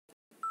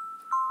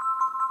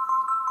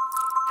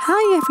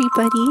Hi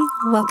everybody,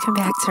 welcome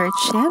back to our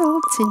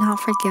channel.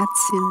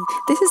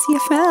 This is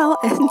EFL,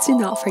 and do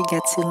not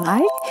forget to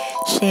like,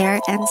 share,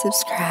 and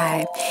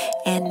subscribe.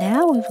 And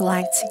now we would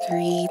like to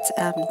greet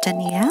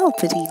Danielle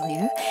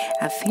Padilla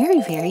a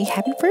very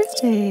happy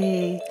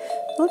birthday.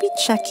 We'll be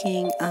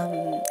checking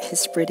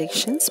his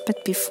predictions,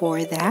 but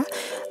before that,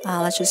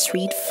 let's just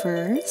read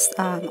first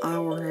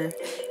our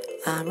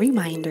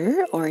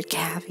reminder or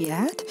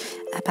caveat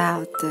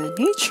about the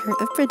nature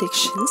of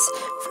predictions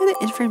for the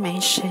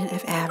information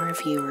of our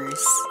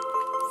viewers.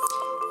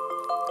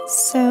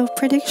 So,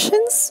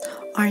 predictions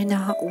are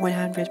not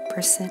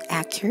 100%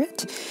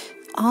 accurate.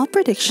 All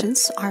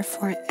predictions are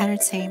for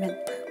entertainment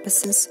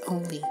purposes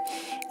only,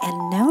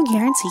 and no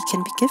guarantee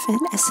can be given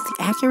as to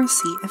the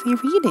accuracy of a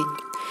reading.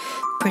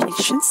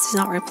 Predictions do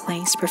not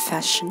replace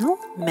professional,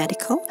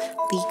 medical,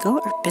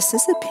 legal, or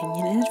business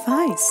opinion and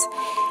advice.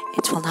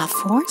 It will not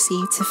force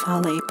you to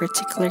follow a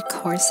particular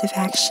course of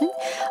action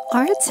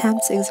or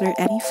attempt to exert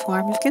any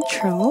form of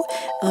control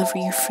over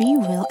your free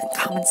will and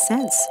common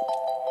sense.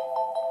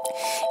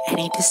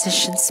 Any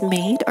decisions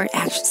made or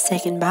actions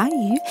taken by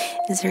you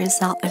as a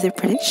result of the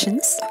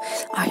predictions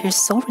are your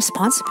sole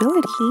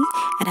responsibility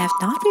and have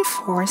not been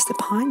forced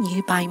upon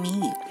you by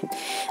me.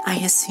 I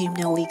assume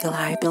no legal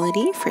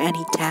liability for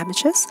any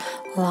damages,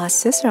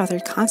 losses, or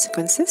other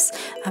consequences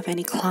of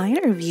any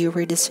client or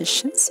viewer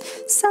decisions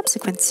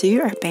subsequent to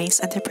or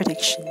based on the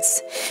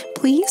predictions.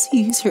 Please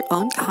use your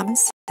own common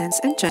sense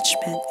and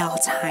judgment at all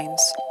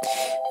times.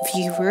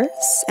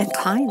 Viewers and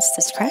clients'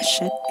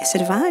 discretion is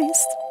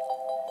advised.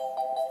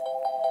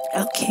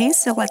 Okay,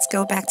 so let's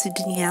go back to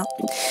Danielle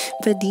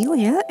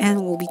Padilla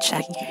and we'll be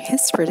checking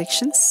his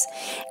predictions.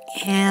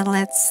 And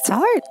let's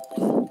start.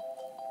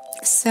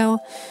 So,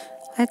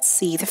 let's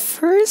see. The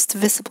first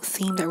visible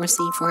theme that we're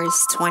seeing for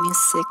his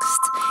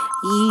 26th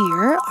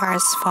year are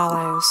as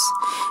follows.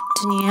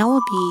 Danielle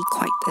will be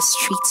quite a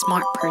street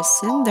smart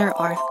person. There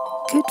are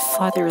good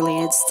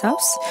father-related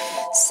stuffs.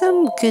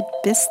 Some good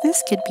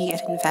business could be an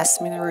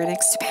investment or an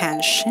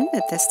expansion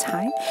at this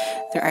time.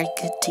 There are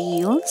good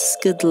deals,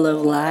 good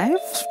love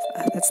life.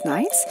 That's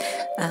nice.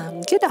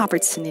 Good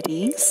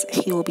opportunities.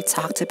 He will be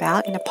talked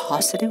about in a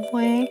positive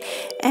way,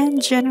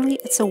 and generally,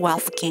 it's a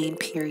wealth gain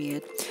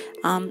period.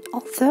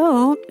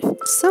 Although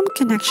some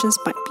connections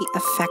might be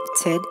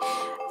affected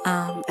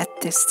at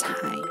this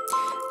time.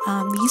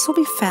 These will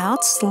be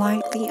felt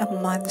slightly a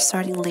month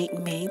starting late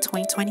May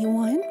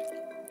 2021.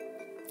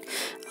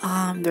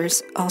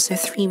 There's also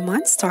 3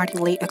 months starting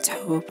late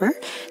October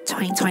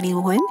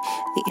 2021.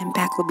 The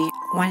impact will be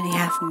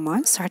 1.5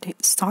 months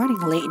starting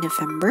late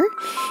November,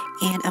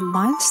 and a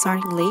month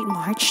starting late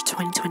March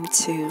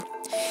 2022.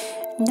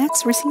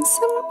 Next, we're seeing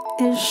some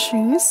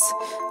issues.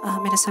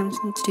 It has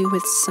something to do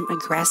with some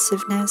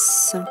aggressiveness,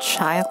 some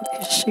child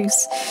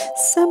issues,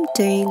 some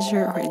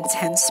danger or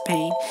intense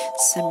pain,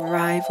 some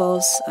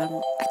rivals,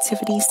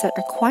 activities that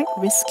are quite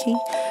risky,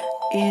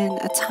 in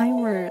a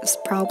time where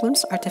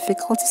problems are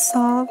difficult to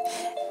solve,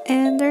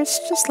 and there's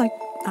just like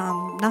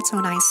not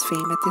so nice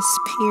fame at this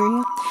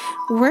period.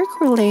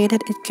 Work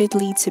related, it could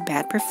lead to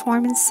bad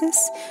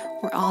performances.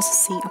 We're also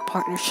seeing a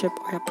partnership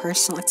or a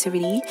personal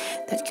activity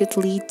that could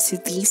lead to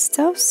these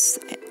stuffs,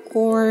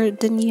 or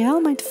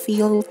Danielle might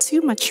feel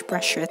too much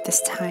pressure at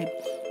this time.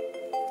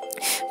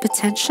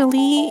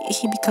 Potentially,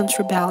 he becomes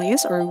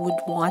rebellious or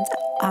would want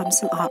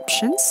some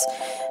options.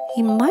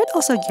 He might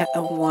also get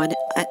unwanted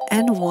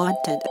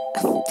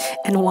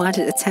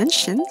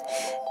attention,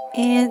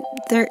 and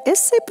there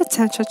is a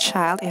potential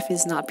child if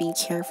he's not being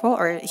careful,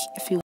 or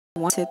if he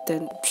wants it,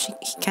 then he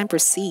can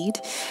proceed.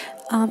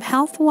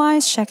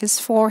 Health-wise, check his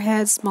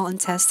forehead, small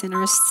intestine,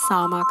 or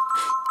stomach,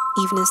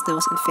 even his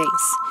nose and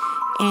face.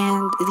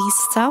 And these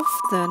stuff,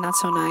 the not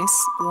so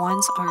nice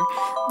ones,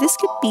 this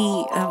could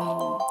be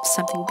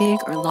something big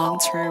or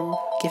long-term,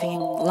 giving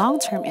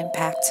long-term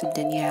impact to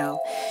Danielle.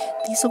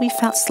 These will be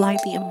felt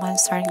slightly a month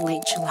starting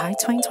late July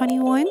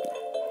 2021.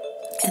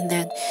 And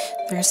then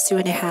there's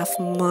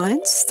 2.5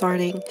 months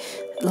starting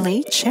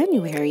late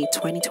January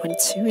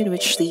 2022, in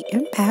which the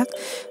impact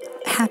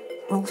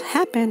will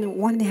happen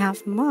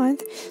 1.5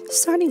 month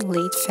starting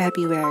late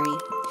February.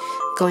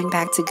 Going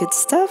back to good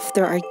stuff,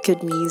 there are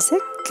good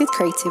music, good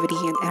creativity,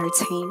 and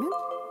entertainment.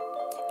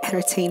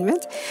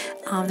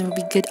 There will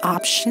be good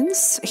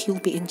options. He will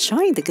be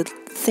enjoying the good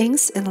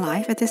things in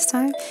life at this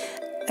time.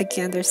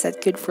 Again, there's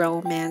that good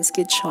romance,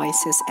 good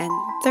choices, and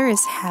there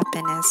is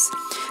happiness.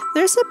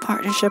 There's a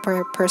partnership or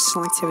a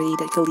personal activity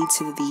that could lead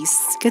to these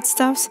good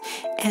stuffs,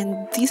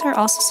 and these are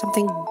also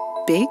something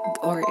big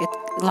or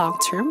long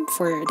term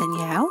for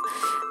Danielle.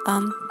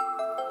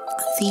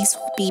 These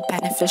will be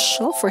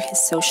beneficial for his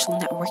social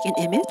network and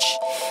image.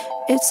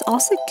 It's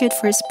also good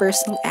for his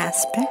personal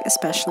aspect,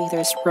 especially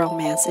there's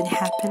romance and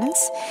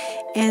happiness.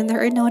 And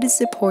there are noted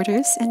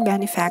supporters and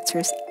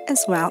benefactors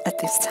as well at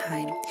this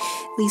time.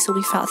 These will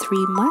be felt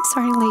 3 months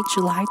starting late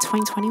July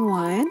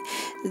 2021.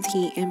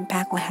 The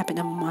impact will happen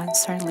a month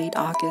starting late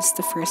August,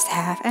 the first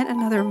half, and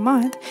another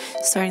month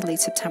starting late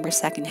September,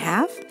 second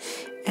half.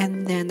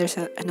 And then there's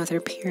another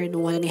period,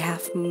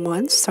 1.5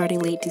 months starting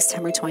late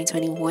December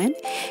 2021.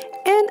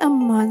 and a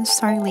month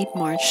starting late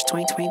March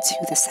 2022,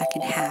 the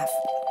second half.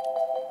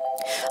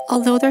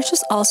 Although there's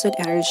just also an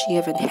energy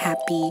of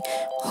unhappy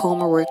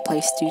home or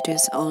workplace due to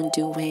his own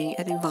doing.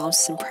 It involves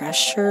some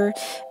pressure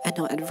and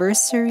no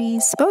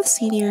adversaries, both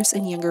seniors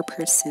and younger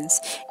persons,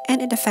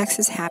 and it affects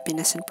his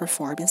happiness and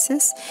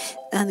performances.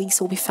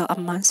 These will be felt a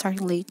month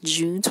starting late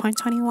June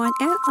 2021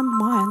 and a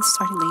month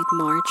starting late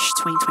March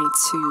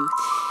 2022.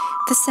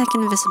 The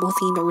second visible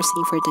theme that we're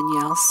seeing for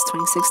Danielle's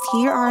 26th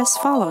year are as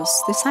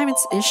follows. This time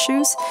it's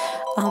issues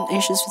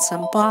with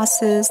some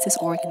bosses,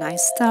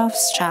 disorganized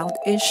stuffs, child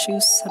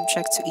issues,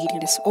 subject to eating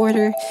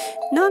disorder,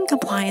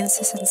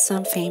 non-compliances, and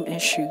some fame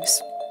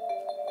issues.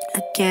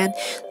 Again,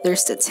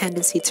 there's the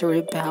tendency to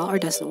rebel or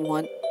doesn't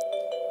want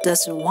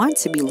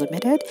to be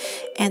limited,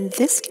 and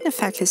this can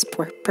affect his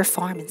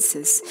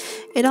performances.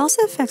 It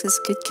also affects his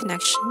good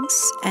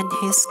connections and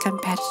his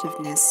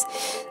competitiveness.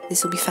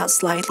 This will be felt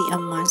slightly a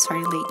month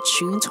starting late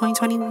June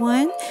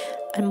 2021,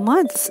 a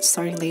month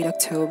starting late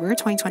October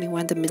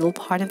 2021, the middle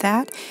part of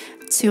that,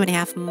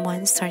 2.5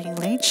 months starting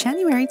late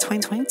January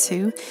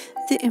 2022.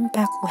 The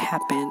impact will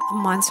happen a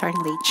month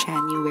starting late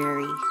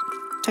January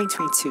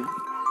 2022.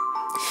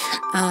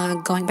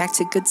 Going back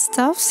to good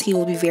stuffs, he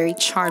will be very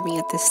charming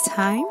at this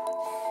time.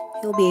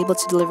 He'll be able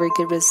to deliver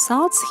good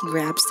results. He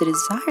grabs the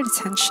desired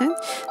attention.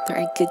 There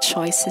are good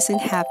choices in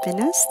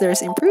happiness.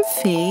 There's improved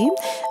fame.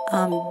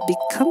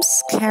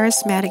 Becomes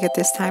charismatic at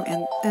this time,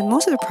 and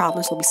most of the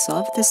problems will be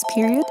solved at this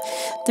period.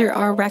 There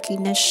are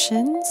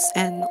recognitions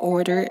and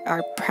order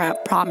are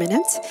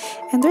prominent,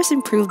 and there's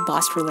improved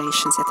boss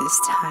relations at this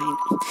time.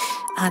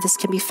 This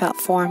can be felt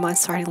 4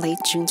 months starting late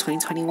June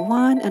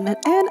 2021 and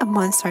a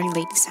month starting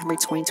late December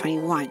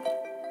 2021.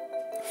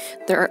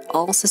 There are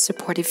also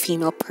supportive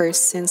female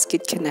persons,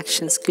 good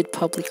connections, good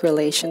public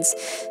relations,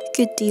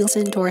 good deals,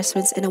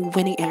 endorsements, and a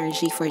winning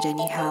energy for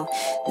Danielle.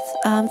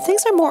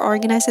 Things are more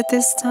organized at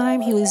this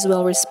time. He is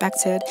well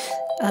respected.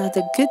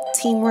 The good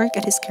teamwork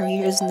at his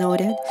career is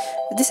noted.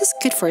 This is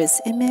good for his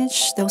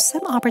image, though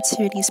some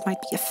opportunities might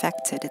be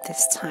affected at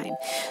this time.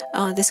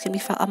 This can be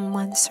felt a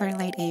month starting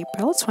late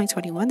April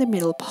 2021, the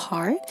middle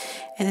part,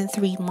 and then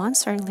 3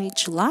 months starting late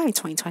July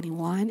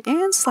 2021,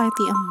 and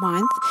slightly a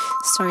month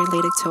starting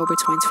late October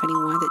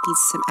 2021 that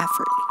needs some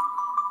effort.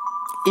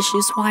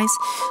 Issues-wise,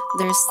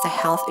 there's the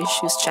health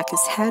issues, check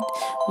his head,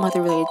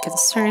 mother-related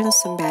concerns,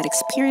 some bad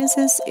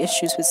experiences,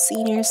 issues with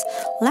seniors,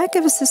 lack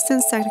of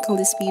assistance, technical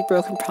dispute,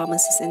 broken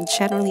promises, and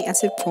generally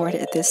unsupported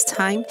at this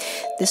time.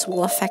 This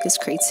will affect his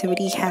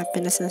creativity,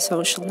 happiness, and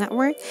social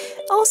network.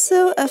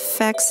 Also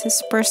affects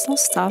his personal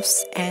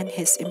stuffs and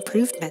his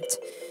improvement.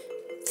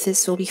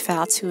 This will be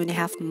filed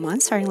 2.5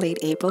 months starting late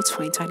April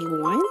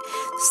 2021,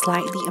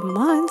 slightly a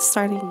month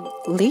starting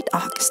late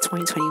August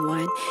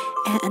 2021,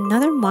 and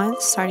another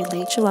month starting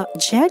late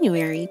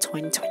January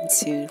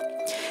 2022.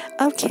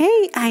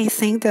 Okay, I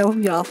think that will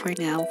be all for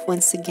now.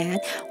 Once again,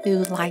 we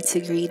would like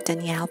to greet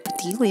Danielle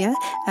Padilla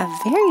a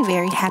very,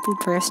 very happy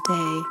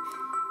birthday.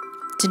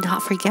 Do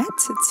not forget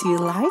to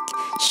like,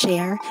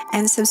 share,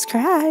 and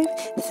subscribe.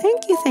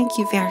 Thank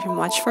you very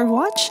much for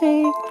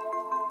watching.